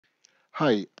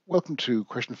Hi, welcome to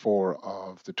question 4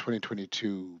 of the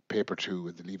 2022 paper 2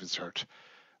 in the Leaving Cert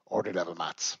order level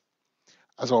maths.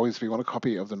 As always, if you want a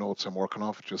copy of the notes I'm working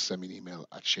off, just send me an email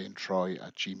at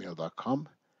shanetroy@gmail.com,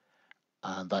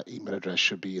 and that email address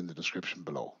should be in the description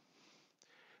below.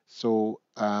 So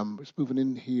just moving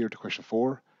in here to question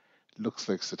 4. Looks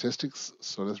like statistics,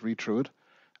 so let's read through it.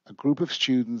 A group of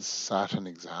students sat an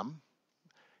exam.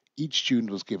 Each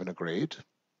student was given a grade.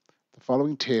 The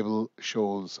following table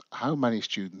shows how many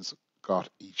students got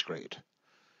each grade.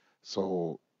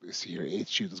 So you see here, 8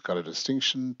 students got a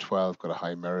distinction, 12 got a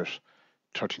high merit,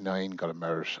 39 got a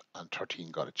merit, and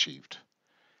 13 got achieved.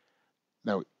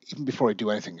 Now, even before I do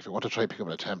anything, if I want to try to pick up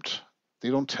an attempt, they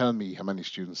don't tell me how many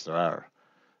students there are.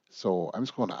 So I'm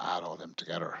just going to add all them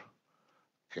together.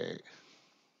 Okay.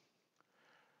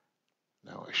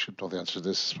 Now I should know the answer to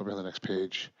this. It's probably on the next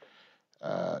page.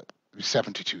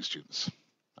 72 students.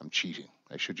 I'm cheating.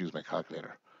 I should use my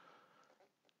calculator.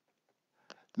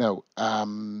 Now,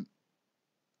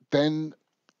 then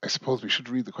I suppose we should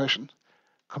read the question.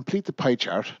 Complete the pie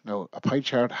chart. Now, a pie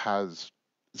chart is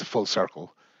a full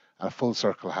circle, and a full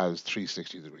circle has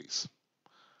 360 degrees.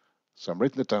 So I'm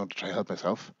writing it down to try to help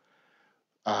myself.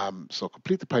 So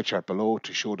complete the pie chart below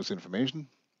to show this information.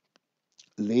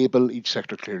 Label each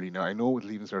sector clearly. Now, I know with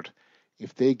Leaving Cert,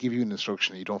 if they give you an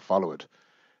instruction and you don't follow it,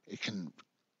 it can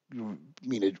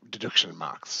mean a deduction in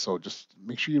marks. So just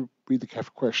make sure you read the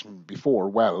question before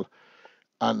well,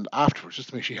 and afterwards, just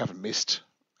to make sure you haven't missed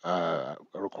a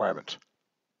requirement.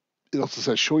 It also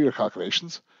says show your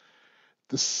calculations.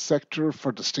 The sector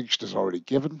for distinction is already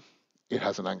given. It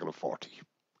has an angle of 40.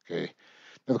 Okay.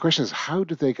 Now the question is, how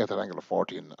did they get that angle of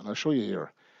 40? And I'll show you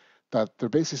here that they're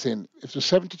basically saying if there's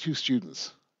 72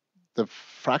 students, the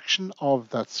fraction of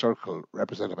that circle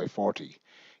represented by 40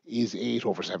 is 8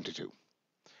 over 72.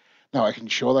 Now I can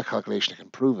show that calculation, I can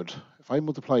prove it. If I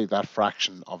multiply that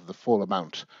fraction of the full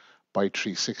amount by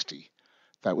 360,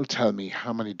 that will tell me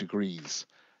how many degrees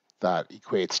that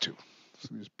equates to. So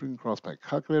we just bring across my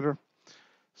calculator.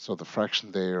 So the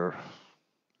fraction there,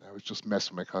 I was just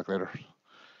messing with my calculator.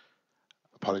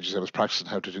 Apologies, I was practicing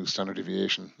how to do standard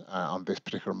deviation on this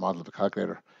particular model of a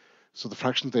calculator. So the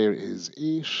fraction there is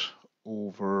 8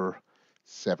 over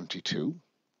 72.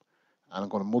 And I'm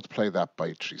going to multiply that by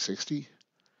 360.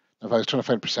 Now, if I was trying to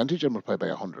find percentage, I'd multiply by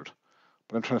 100.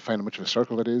 But I'm trying to find how much of a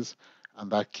circle that is, and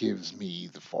that gives me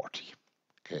the 40.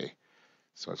 Okay,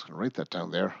 so I was going to write that down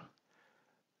there.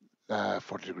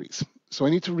 40 degrees. So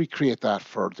I need to recreate that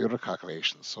for the other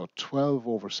calculations. So 12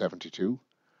 over 72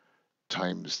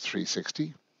 times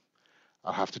 360.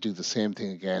 I'll have to do the same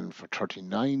thing again for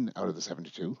 39 out of the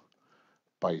 72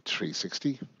 by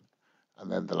 360.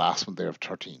 And then the last one there of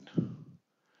 13.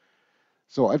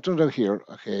 So I've done it out here,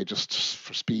 okay, just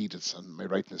for speed, and my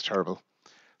writing is terrible.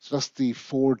 So that's the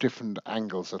 4 different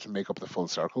angles that will make up the full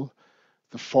circle.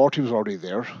 The 40 was already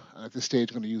there, and at this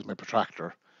stage I'm going to use my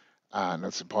protractor, and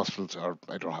it's impossible to, or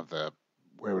I don't have the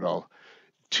wherewithal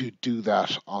to do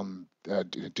that on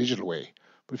in a digital way.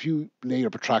 But if you lay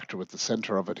your protractor with the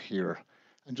center of it here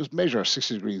and just measure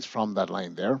 60 degrees from that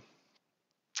line there,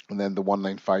 and then the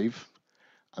 195,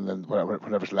 and then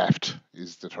whatever's left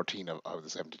is the 13 of the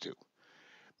 72.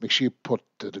 Make sure you put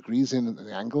the degrees in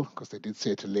the angle, because they did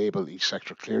say to label each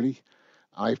sector clearly.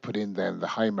 I've put in then the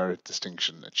high merit,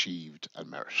 distinction, achieved, and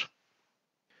merit.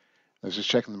 I was just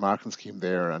checking the marking scheme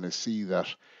there, and I see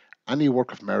that any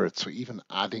work of merit, so even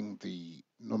adding the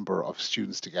number of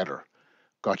students together,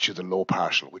 got you the low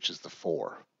partial, which is the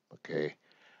 4. Okay.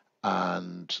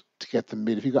 And to get the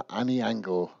mid, if you got any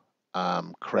angle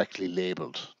correctly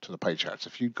labeled to the pie charts,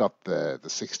 if you got the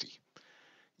 60,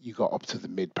 you got up to the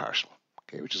mid partial,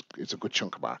 okay, which is it's a good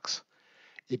chunk of marks.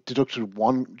 It deducted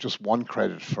just one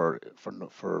credit for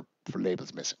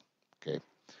labels missing, okay,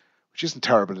 which isn't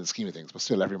terrible in the scheme of things, but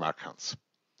still every mark counts.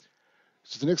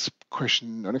 So the next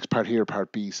question, or next part here,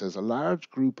 part B, says a large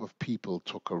group of people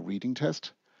took a reading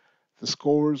test. The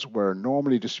scores were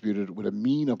normally distributed with a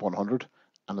mean of 100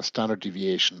 and a standard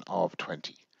deviation of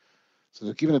 20. So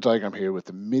they're given a diagram here with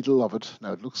the middle of it.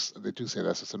 Now it looks, they do say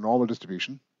this, it's a normal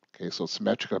distribution. Okay, so it's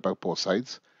symmetrical about both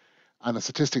sides. And the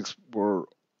statistics were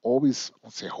always, I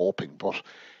won't say hoping, but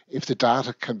if the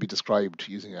data can be described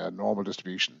using a normal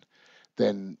distribution,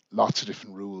 then lots of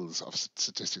different rules of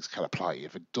statistics can apply.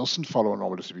 If it doesn't follow a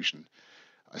normal distribution,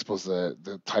 I suppose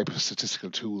the type of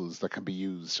statistical tools that can be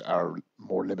used are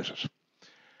more limited.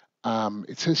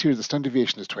 It says here the standard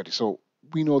deviation is 20. So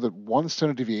we know that one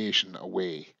standard deviation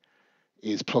away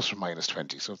is plus or minus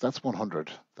 20. So if that's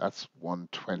 100, that's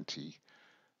 120.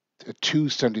 2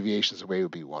 standard deviations away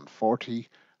would be 140,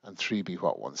 and 3 be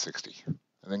what, 160. And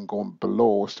then going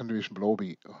below, standard deviation below would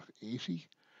be 80.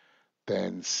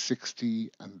 then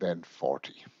 60, and then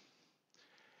 40.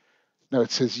 Now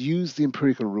it says use the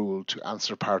empirical rule to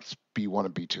answer parts B1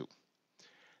 and B2.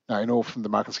 Now I know from the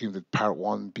marking scheme that part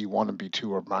 1, B1 and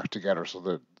B2 are marked together, so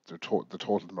the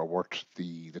total of them are worth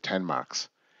the 10 marks.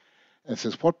 And it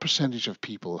says what percentage of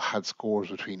people had scores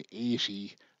between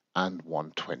 80 and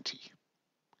 120?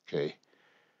 Okay,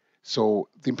 so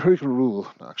the empirical rule,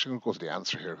 actually I'm going to go to the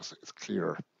answer here because it's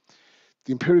clearer.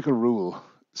 The empirical rule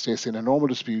states in a normal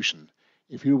distribution,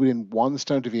 if you're within one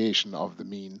standard deviation of the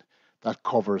mean, that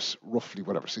covers roughly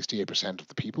 68% of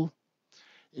the people.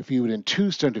 If you're within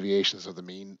two standard deviations of the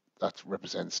mean, that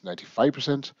represents 95%,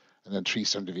 and then three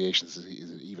standard deviations is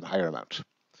an even higher amount.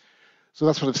 So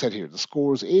that's what I've said here. The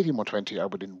scores 80 and 120 are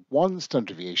within one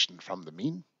standard deviation from the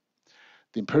mean.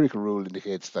 The empirical rule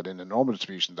indicates that in a normal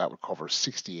distribution, that would cover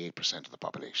 68% of the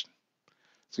population.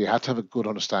 So you have to have a good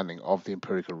understanding of the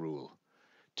empirical rule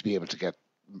to be able to get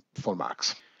full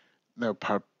marks. Now,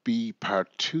 part B, part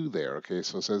 2 there, okay,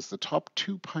 so it says the top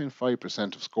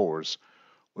 2.5% of scores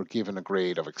were given a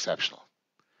grade of exceptional.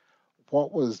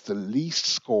 What was the least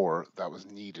score that was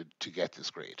needed to get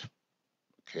this grade?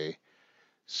 Okay,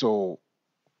 so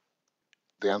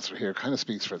the answer here kind of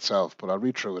speaks for itself, but I'll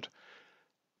read through it.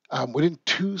 Within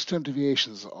two standard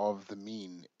deviations of the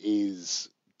mean is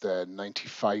the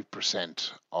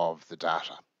 95% of the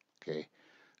data. Okay,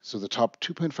 so the top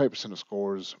 2.5% of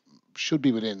scores should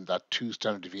be within that two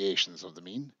standard deviations of the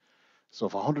mean. So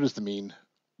if 100 is the mean,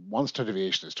 one standard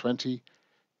deviation is 20,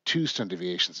 two standard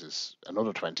deviations is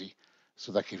another 20,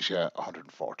 so that gives you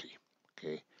 140.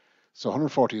 Okay, so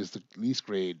 140 is the least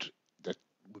grade that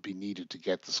would be needed to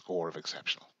get the score of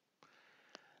exceptional.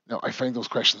 Now, I find those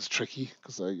questions tricky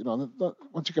because,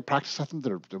 once you get practice at them,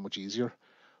 they're much easier,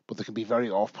 but they can be very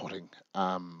off-putting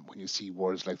when you see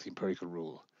words like the empirical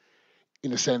rule.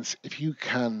 In a sense, if you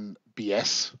can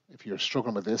BS, if you're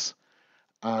struggling with this,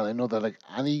 and I know that like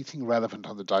anything relevant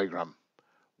on the diagram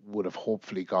would have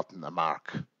hopefully gotten a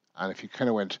mark. And if you kind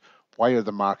of went, why are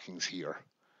the markings here?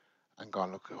 And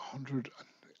gone, look, 100,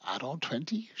 add on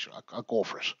 20? Sure, I'll go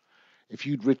for it. If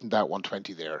you'd written that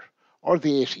 120 there, or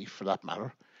the 80 for that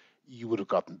matter, you would have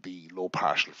gotten the low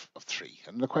partial of 3.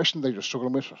 And the question that you're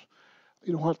struggling with,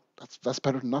 you know what, that's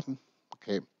better than nothing.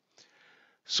 Okay.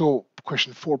 So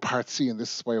question 4, part C, and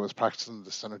this is why I was practicing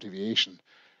the standard deviation.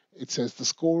 It says the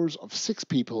scores of 6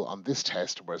 people on this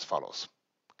test were as follows.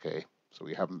 Okay, so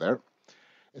we have them there.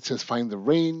 It says find the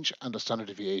range and the standard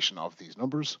deviation of these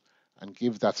numbers and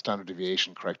give that standard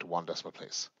deviation correct to 1 decimal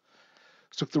place.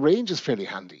 So the range is fairly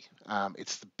handy.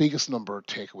 It's the biggest number,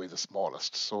 take away the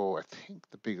smallest. So I think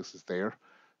the biggest is there.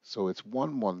 So it's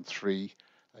 113,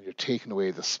 and you're taking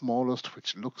away the smallest,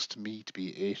 which looks to me to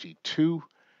be 82,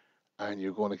 and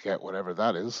you're going to get whatever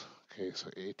that is. Okay, so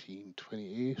 18,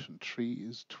 28, and 3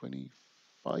 is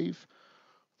 25.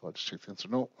 I'll just check the answer.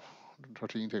 No,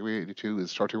 113 take away 82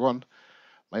 is 31.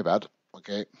 My bad.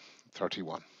 Okay,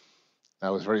 31.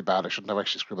 That was very bad. I shouldn't have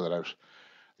actually scribbled it out.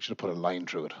 I should have put a line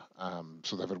through it,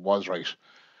 so that if it was right,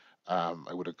 I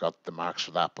would have got the marks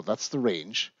for that. But that's the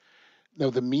range.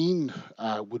 Now the mean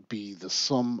would be the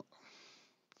sum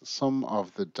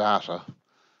of the data.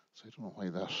 So I don't know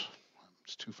why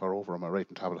it's too far over on my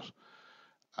writing tablet.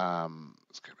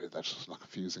 Let's get rid of that, so it's not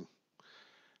confusing.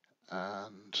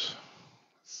 And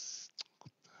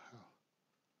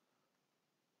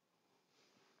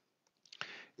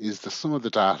is the sum of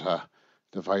the data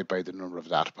divided by the number of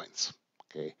data points.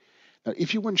 Okay. Now,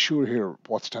 if you weren't sure here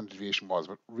what standard deviation was,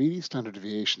 but really standard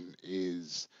deviation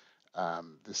is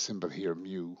this symbol here,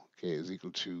 mu, okay, is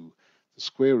equal to the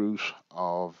square root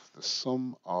of the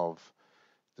sum of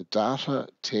the data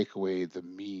take away the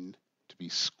mean to be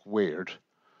squared,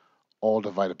 all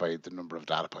divided by the number of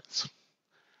data points.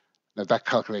 Now, that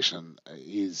calculation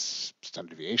is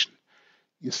standard deviation.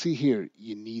 You see here,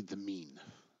 you need the mean.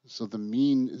 So the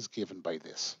mean is given by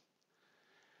this.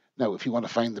 Now, if you want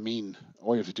to find the mean,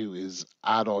 all you have to do is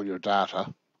add all your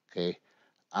data, okay,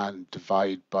 and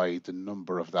divide by the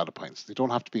number of data points. They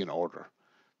don't have to be in order.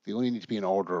 They only need to be in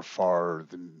order for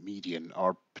the median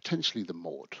or potentially the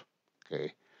mode,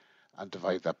 okay, and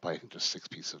divide that by just 6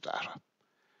 pieces of data.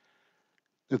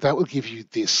 Now, that will give you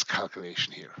this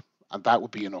calculation here, and that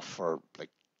would be enough for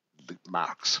like the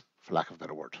marks, for lack of a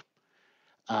better word.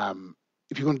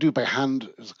 If you're going to do it by hand,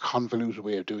 there's a convoluted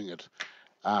way of doing it.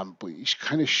 But you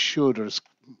kind of should, or it's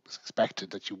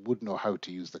expected that you would know how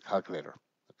to use the calculator.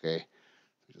 Okay,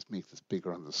 just make this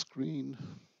bigger on the screen.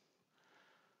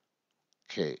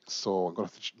 Okay, so I'm going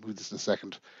to have to move this in a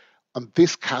second. On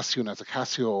this Casio, now it's a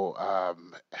Casio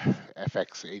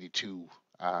FX82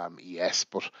 ES,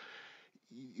 but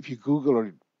if you Google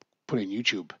or put in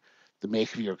YouTube, the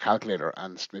make of your calculator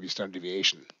and maybe standard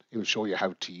deviation. It will show you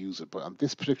how to use it. But on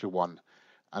this particular one,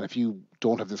 and if you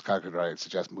don't have this calculator, I'd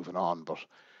suggest moving on. But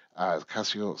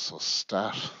Casio, so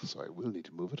stat, so I will need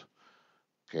to move it.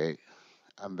 Okay,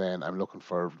 and then I'm looking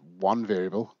for one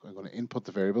variable. I'm going to input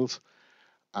the variables,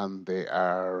 and they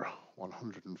are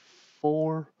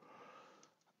 104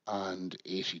 and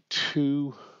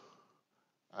 82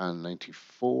 and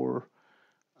 94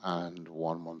 and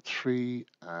 113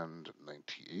 and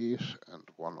 98 and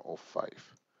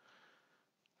 105.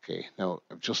 Okay, now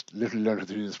I've just literally learned how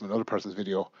to do this from another person's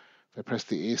video. If I press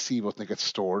the AC button, it gets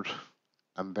stored,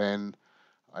 and then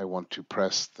I want to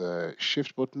press the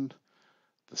shift button,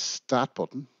 the stat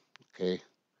button, okay,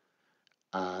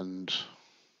 and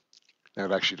now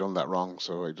I've actually done that wrong,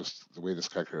 so the way this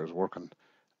calculator is working,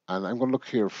 and I'm going to look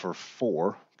here for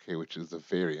 4, okay, which is the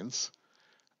variance,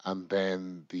 and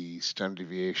then the standard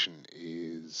deviation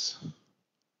is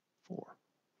 4.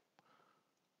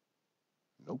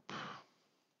 Nope.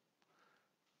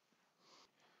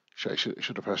 I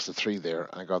should have pressed the 3 there,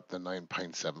 and I got the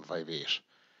 9.758.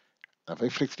 Now, if I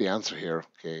flick the answer here,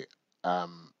 okay,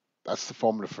 that's the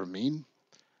formula for mean.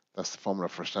 That's the formula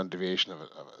for standard deviation of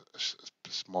a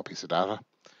small piece of data.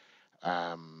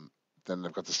 Then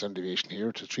I've got the standard deviation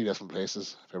here to 3 decimal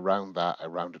places. If I round that, I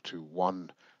round it to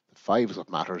 1. The 5 is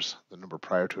what matters. The number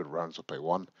prior to it rounds up by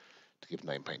 1 to give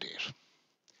 9.8.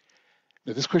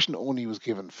 Now, this question only was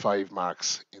given 5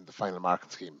 marks in the final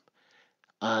marking scheme.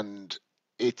 And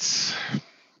it's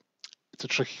a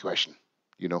tricky question,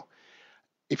 you know.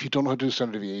 If you don't know how to do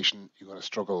standard deviation, you're going to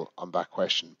struggle on that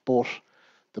question. But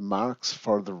the marks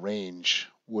for the range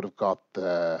would have got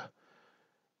the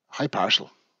high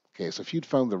partial. Okay, so if you'd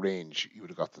found the range, you would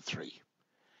have got the 3.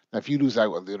 Now, if you lose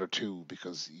out on the other 2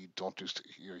 because you don't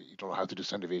know how to do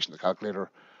standard deviation in the calculator,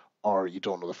 or you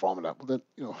don't know the formula, well then,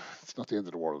 it's not the end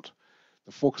of the world.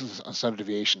 The focus on standard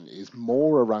deviation is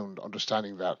more around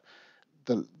understanding that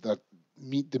the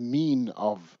mean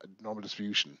of a normal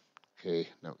distribution, okay,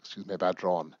 now excuse my bad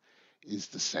drawing, is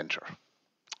the center.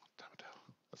 Damn it,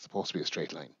 that's supposed to be a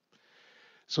straight line.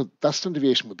 So that standard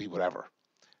deviation would be whatever.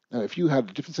 Now, if you had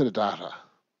a different set of data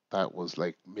that was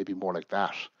like maybe more like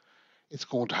that, it's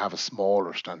going to have a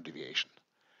smaller standard deviation.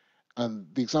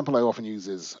 And the example I often use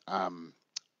is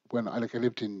when I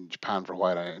lived in Japan for a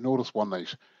while, I noticed one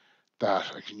night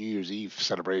that like a New Year's Eve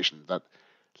celebration that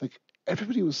like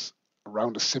everybody was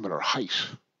around a similar height.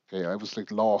 Okay, I was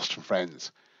like lost from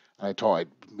friends, and I thought I'd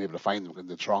be able to find them in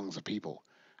the throngs of people.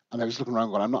 And I was looking around,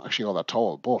 going, I'm not actually all that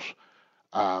tall, but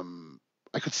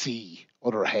I could see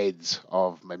other heads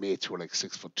of my mates who were like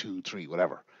 6'2", 3",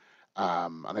 whatever,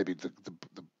 and I'd be the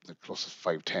closest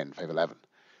 5'10", 5'11".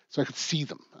 So I could see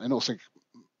them. I know it's like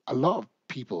a lot of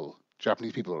people,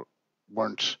 Japanese people,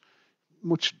 weren't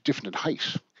much different in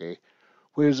height. Okay,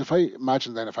 whereas if I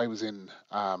imagine then if I was in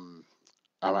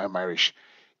I'm Irish,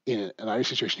 in an Irish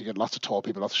situation, you get lots of tall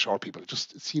people, lots of short people. It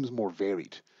seems more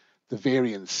varied. The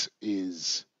variance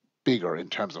is bigger in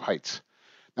terms of heights.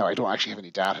 Now, I don't actually have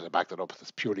any data to back that up. It's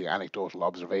purely anecdotal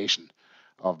observation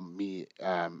of me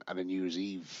at a New Year's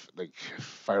Eve like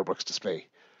fireworks display.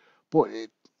 But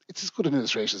it's as good an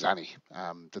illustration as any.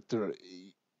 That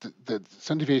the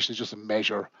standard deviation is just a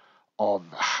measure of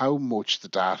how much the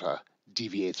data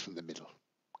deviates from the middle.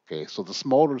 Okay, so the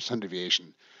smaller standard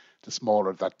deviation, the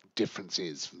smaller that difference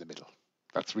is from the middle.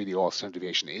 That's really all standard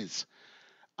deviation is.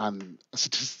 And a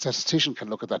statistician can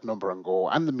look at that number and go,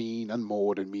 and the mean and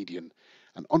mode and median,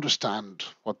 and understand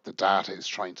what the data is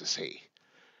trying to say,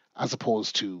 as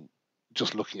opposed to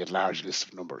just looking at large lists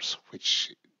of numbers,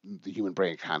 which the human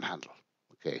brain can't handle.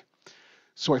 Okay,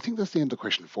 so I think that's the end of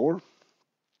question 4.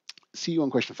 See you on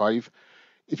question 5.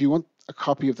 If you want a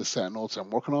copy of the set of notes I'm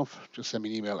working off, just send me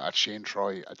an email at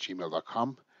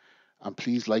shanetroy@gmail.com. And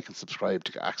please like and subscribe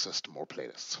to get access to more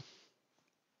playlists.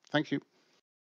 Thank you.